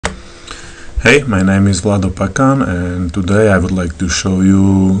Hey, my name is Vlado Pakan, and today I would like to show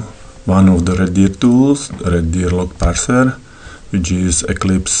you one of the RedDeer tools, RedDeer Log Parser, which is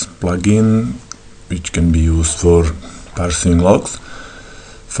Eclipse plugin which can be used for parsing logs.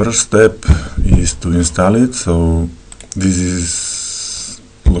 First step is to install it, so this is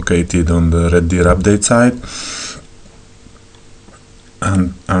located on the RedDeer update site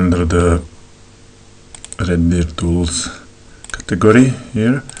and under the RedDeer tools category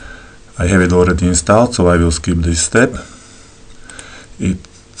here. I have it already installed, so I will skip this step. It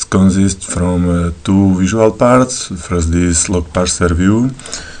consists from two visual parts. First is log parser view,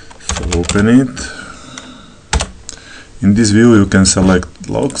 so open it. In this view you can select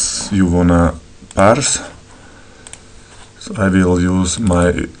logs you wanna parse. So I will use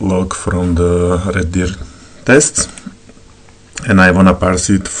my log from the RedDeer tests, and I wanna parse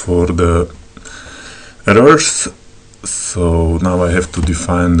it for the errors. So now I have to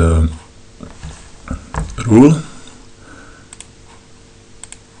define the rule.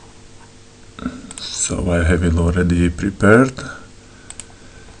 So I have it already prepared.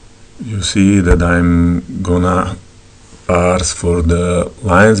 You see that I'm gonna parse for the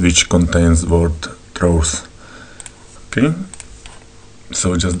lines which contains word throws. Okay,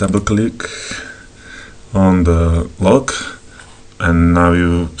 so just double click on the log, and now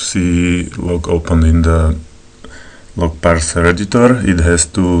you see log opened in the log parser editor. It has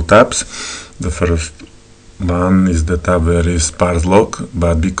two tabs. The first one is the tab where is Parse Log,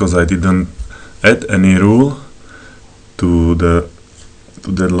 but because I didn't add any rule to the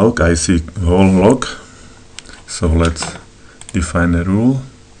log, I see whole log. So let's define a rule.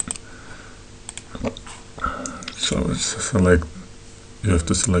 So you have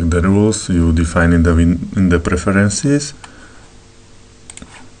to select the rules you define in the preferences,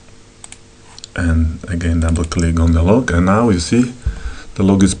 and again double click on the log, and now you see the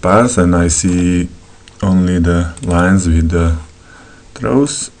log is parsed and I see only the lines with the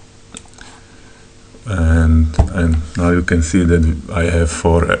throws, and now you can see that I have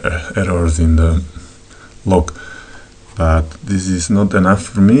 4 errors in the log. But this is not enough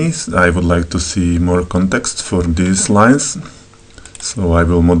for me. I would like to see more context for these lines, so I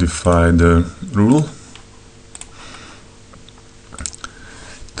will modify the rule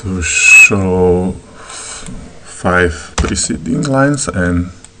to show 5 preceding lines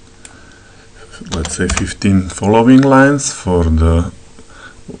and let's say 15 following lines for the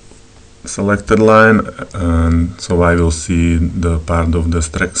selected line, and so I will see the part of the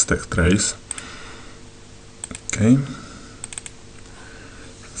stack trace. Okay,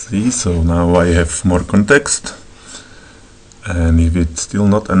 see, so now I have more context, and if it's still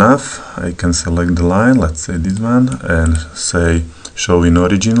not enough, I can select the line, let's say this one, and say show in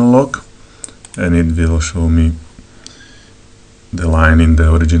original log, and it will show me the line in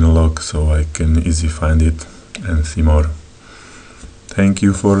the original log, so I can easily find it and see more. Thank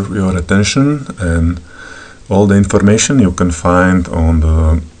you for your attention, and all the information you can find on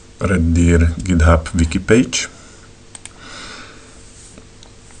the RedDeer GitHub wiki page.